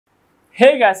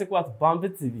Hey guys, welcome to Bumper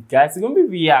TV. Guys, we're going to be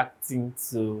reacting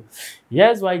to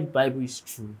Here's Why the Bible is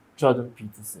True, Jordan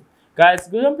Peterson. Guys,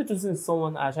 Jordan Peterson is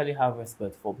someone I actually have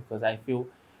respect for because I feel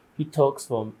he talks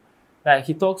from a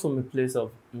place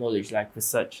of knowledge, like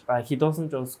research. Like he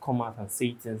doesn't just come out and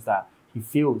say things that he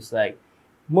feels. Like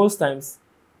most times,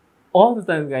 all the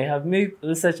time, I have made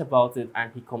research about it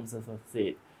and he comes out and say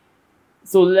it.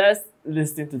 So let's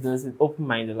listen to this with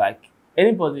open-minded. Like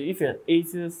anybody, if you're an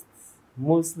atheist,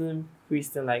 Muslim,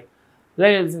 Christian, like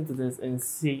let's listen to this and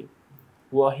see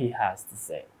what he has to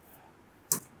say.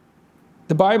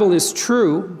 The Bible is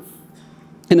true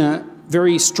in a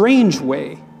very strange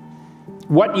way.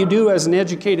 What you do as an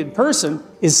educated person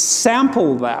is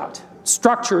sample that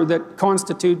structure that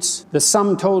constitutes the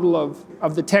sum total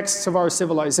of the texts of our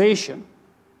civilization.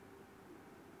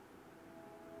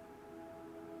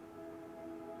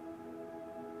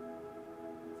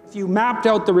 If you mapped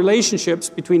out the relationships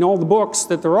between all the books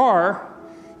that there are,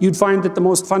 you'd find that the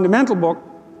most fundamental book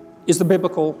is the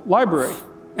biblical library.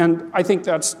 And I think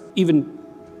that's even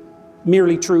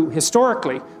merely true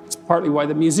historically. It's partly why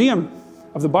the Museum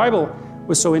of the Bible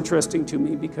was so interesting to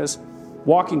me, because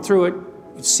walking through it,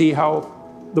 you see how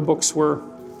the book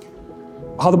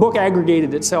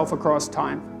aggregated itself across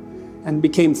time and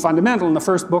became fundamental. And the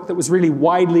first book that was really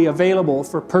widely available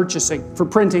for purchasing, for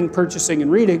printing, purchasing, and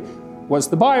reading was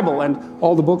the Bible. And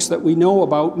all the books that we know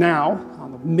about now,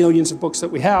 the millions of books that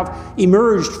we have,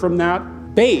 emerged from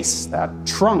that base, that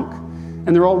trunk.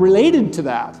 And they're all related to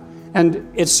that. And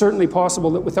it's certainly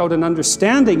possible that without an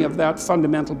understanding of that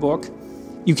fundamental book,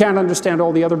 you can't understand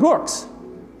all the other books.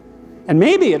 And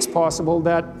maybe it's possible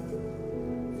that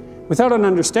without an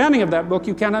understanding of that book,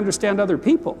 you can't understand other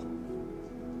people.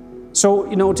 So,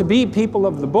 you know, to be people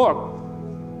of the book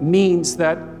means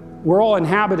that we're all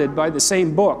inhabited by the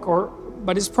same book,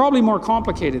 but it's probably more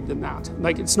complicated than that.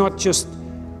 Like, it's not just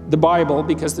the Bible,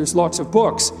 because there's lots of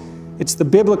books. It's the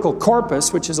biblical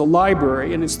corpus, which is a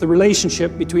library, and it's the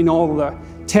relationship between all the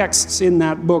texts in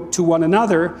that book to one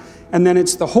another, and then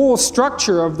it's the whole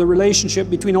structure of the relationship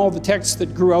between all the texts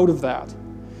that grew out of that.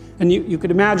 And you could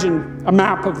imagine a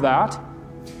map of that,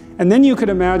 and then you could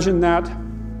imagine that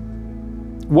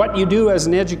what you do as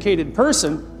an educated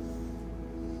person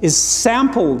is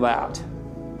sample that.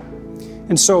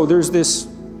 And so there's this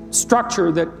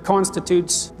structure that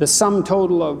constitutes the sum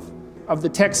total of the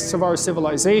texts of our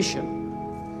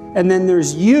civilization. And then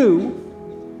there's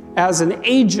you as an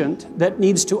agent that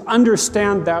needs to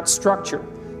understand that structure.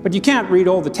 But you can't read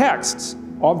all the texts,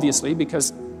 obviously,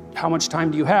 because how much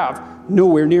time do you have?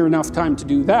 Nowhere near enough time to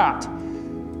do that.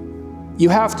 You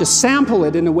have to sample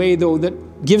it in a way, though,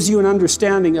 that gives you an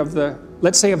understanding of the,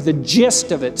 let's say, of the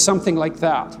gist of it, something like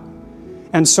that.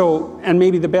 And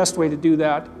maybe the best way to do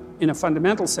that in a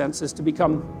fundamental sense is to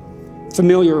become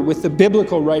familiar with the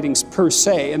biblical writings per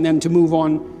se, and then to move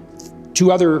on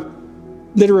to other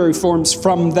literary forms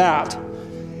from that.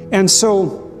 And so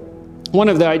one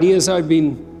of the ideas I've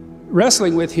been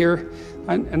wrestling with here,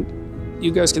 and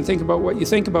you guys can think about what you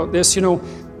think about this, you know,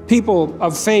 people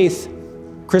of faith,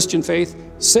 Christian faith,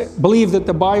 believe that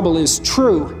the Bible is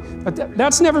true. But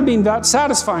that's never been that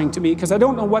satisfying to me, because I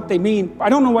don't know what they mean. I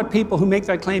don't know what people who make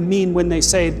that claim mean when they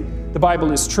say the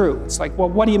Bible is true. It's like, well,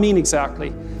 what do you mean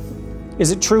exactly?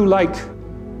 Is it true like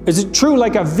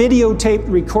a videotaped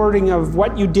recording of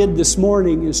what you did this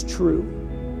morning is true?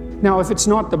 Now, if it's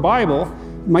not the Bible,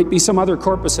 it might be some other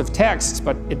corpus of texts,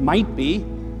 but it might be.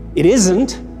 It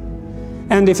isn't.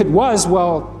 And if it was,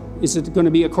 well, is it going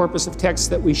to be a corpus of texts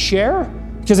that we share?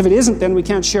 Because if it isn't, then we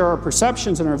can't share our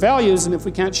perceptions and our values, and if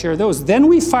we can't share those, then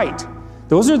we fight.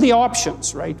 Those are the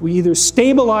options, right? We either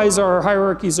stabilize our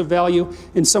hierarchies of value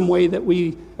in some way that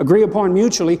we agree upon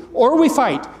mutually, or we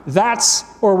fight.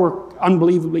 Or we're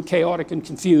unbelievably chaotic and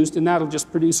confused, and that'll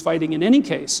just produce fighting in any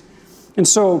case. And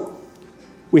so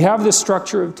we have this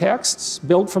structure of texts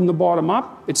built from the bottom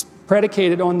up. It's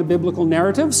predicated on the biblical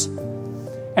narratives,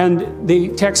 and the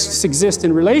texts exist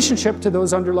in relationship to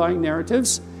those underlying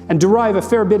narratives, and derive a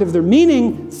fair bit of their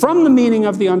meaning from the meaning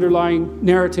of the underlying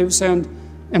narratives, and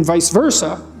vice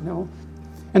versa. You know?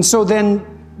 And so then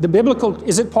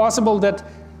is it possible that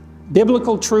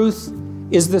biblical truth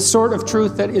is the sort of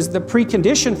truth that is the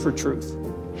precondition for truth?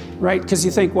 Right? Because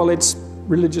you think, well, it's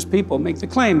religious people make the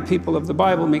claim, people of the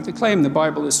Bible make the claim, the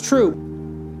Bible is true.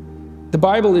 The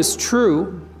Bible is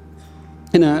true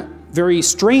in a very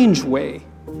strange way.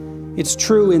 It's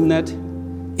true in that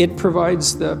it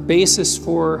provides the basis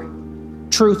for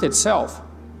truth itself.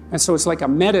 And so it's like a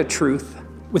meta-truth.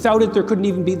 Without it, there couldn't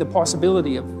even be the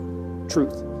possibility of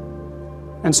truth.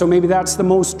 And so maybe that's the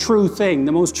most true thing.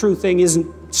 The most true thing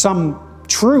isn't some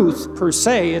truth per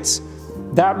se, it's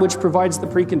that which provides the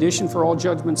precondition for all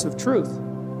judgments of truth.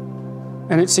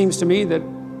 And it seems to me that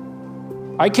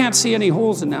I can't see any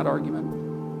holes in that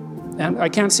argument. And I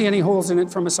can't see any holes in it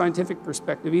from a scientific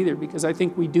perspective either, because I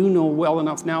think we do know well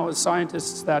enough now as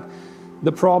scientists that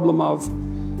the problem of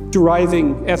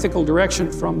deriving ethical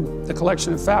direction from the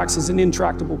collection of facts is an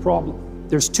intractable problem.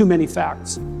 There's too many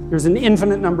facts. There's an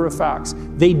infinite number of facts.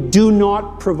 They do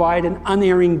not provide an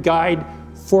unerring guide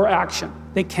for action.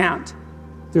 They can't.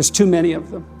 There's too many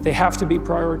of them. They have to be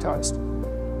prioritized.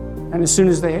 And as soon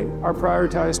as they are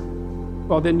prioritized,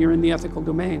 well, then you're in the ethical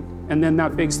domain. And then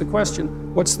that begs the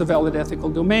question, what's the valid ethical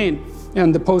domain?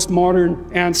 And the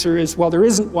postmodern answer is, well, there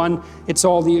isn't one. It's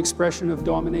all the expression of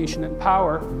domination and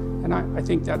power. And I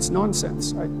think that's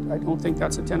nonsense. I don't think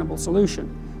that's a tenable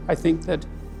solution. I think that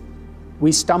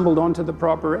we stumbled onto the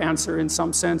proper answer in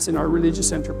some sense in our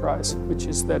religious enterprise, which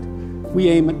is that we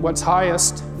aim at what's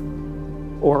highest,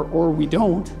 or we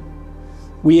don't.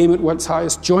 We aim at what's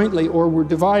highest jointly, or we're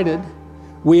divided.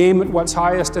 We aim at what's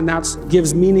highest, and that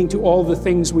gives meaning to all the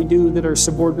things we do that are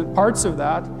subordinate parts of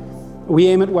that. We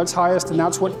aim at what's highest, and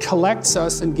that's what collects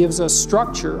us and gives us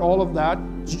structure, all of that,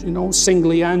 you know,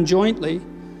 singly and jointly.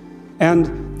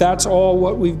 And that's all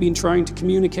what we've been trying to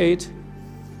communicate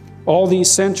all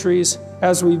these centuries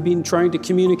as we've been trying to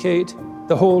communicate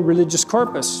the whole religious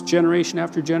corpus, generation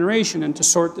after generation, and to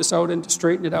sort this out and to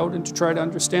straighten it out and to try to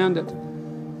understand it.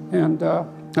 And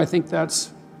I think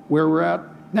that's where we're at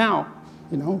now,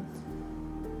 you know.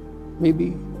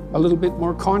 Maybe a little bit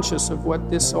more conscious of what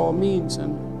this all means,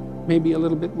 and maybe a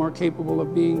little bit more capable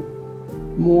of being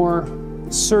more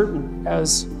certain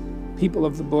as people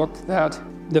of the book that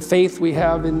the faith we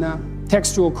have in the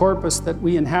textual corpus that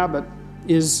we inhabit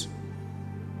is,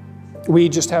 we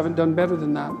just haven't done better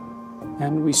than that.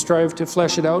 And we strive to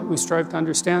flesh it out, we strive to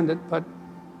understand it, but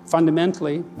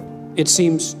fundamentally, it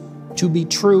seems to be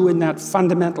true in that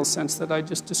fundamental sense that I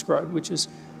just described, which is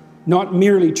not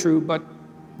merely true, but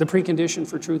the precondition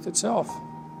for truth itself.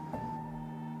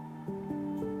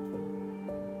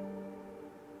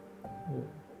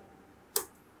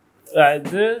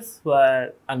 This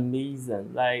was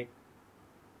amazing. Like,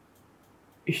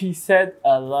 he said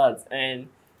a lot, and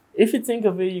if you think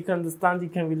of it, you can understand, you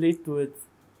can relate to it.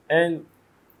 And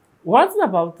one thing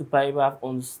about the Bible I've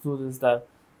understood is that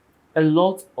a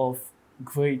lot of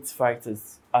great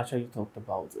writers actually talked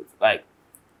about it. Like,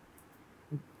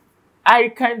 I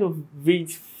kind of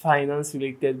read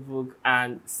finance-related book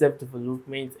and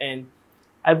self-development, and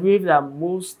I believe that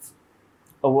most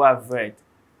of what I've read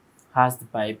has the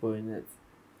Bible in it.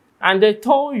 And they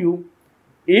told you,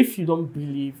 if you don't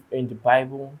believe in the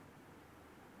Bible,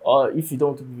 or if you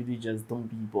don't be religious, don't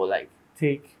be, but like,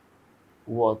 take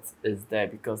what is there,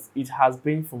 because it has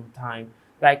been from time,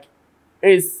 like,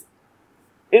 it's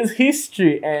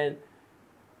history, and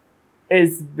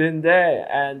it's been there,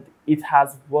 and it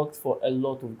has worked for a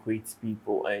lot of great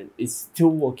people, and it's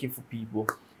still working for people.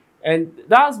 And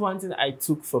that's one thing I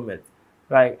took from it.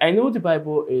 Like, I know the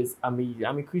Bible is amazing.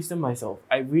 I'm a Christian myself.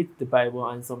 I read the Bible,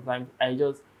 and sometimes I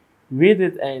just read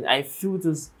it and I feel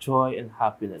this joy and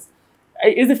happiness.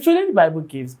 It's the feeling the Bible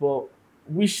gives, but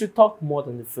we should talk more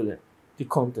than the feeling, the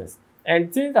context.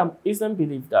 And things that Islam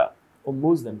believe that, or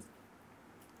Muslims,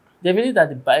 they believe that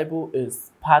the Bible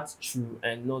is part true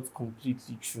and not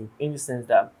completely true, in the sense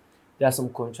that there's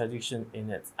some contradiction in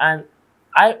it. And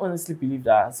I honestly believe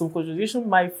that some contradiction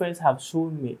my friends have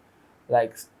shown me,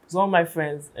 like some of my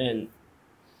friends and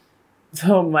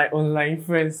some of my online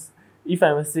friends, if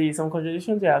I must say, some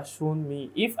contradictions they have shown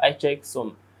me, if I check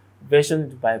some version of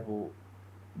the Bible,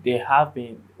 they have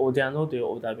been, or they are not there,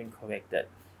 or they have been corrected.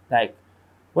 Like,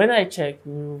 when I check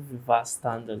New Revised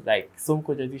Standard, like, some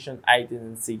contradiction I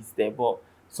didn't see is there, but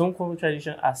some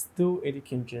contradiction are still in the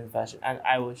King James Version, and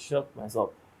I was shocked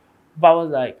myself. But I was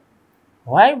like,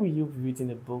 why will you be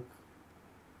reading a book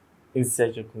in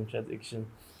such a contradiction?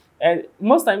 And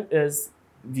most times is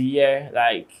the year,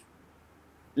 like,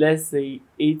 let's say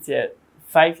 8 years,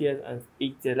 5 years and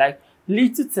 8 years, like,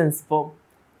 little things, but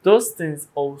those things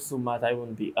also matter, I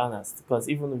won't be honest, because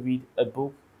even when you read a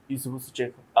book, you're supposed to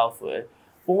check out for it.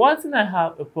 But one thing I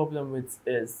have a problem with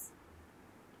is,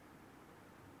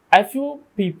 I feel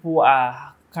people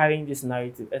are carrying this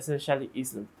narrative, especially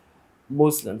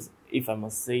Muslims, if I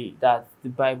must say, that the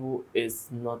Bible is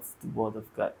not the word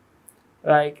of God.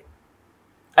 Like,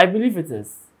 I believe it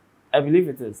is. I believe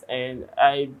it is. And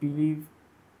I believe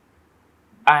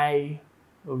I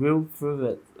will prove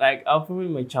it. Like, I'll prove it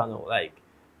in my channel. Like,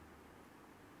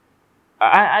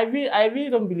 I really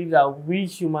don't believe that we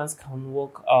humans can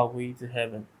walk our way to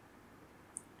heaven.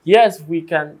 Yes, we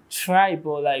can try,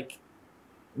 but like,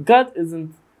 God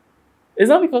isn't It's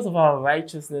not because of our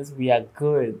righteousness we are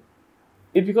good.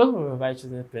 It's because of our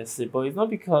righteousness per se, but it's not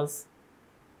because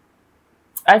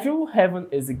I feel heaven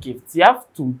is a gift. You have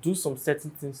to do some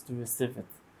certain things to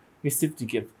receive the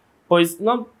gift. But it's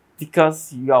not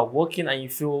because you are working and you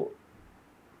feel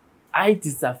I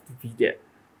deserve to be there.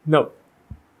 No.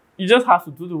 You just have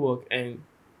to do the work and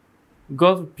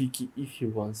God will pick it if He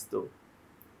wants to.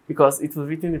 Because it was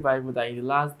written in the Bible that in the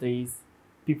last days,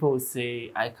 people will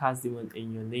say, I cast demons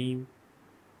in your name.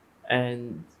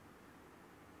 And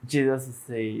Jesus will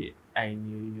say, I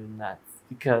knew you not.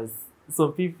 Because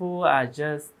some people are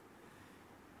just,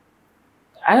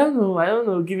 I don't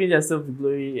know, giving themselves the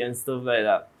glory and stuff like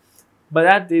that. But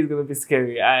that day is going to be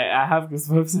scary. I have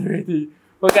goosebumps already.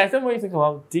 But guys, tell me what you think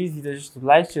about this video. Just to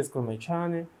like, share, comment my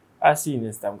channel. I'll see you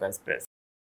next time, guys. Peace.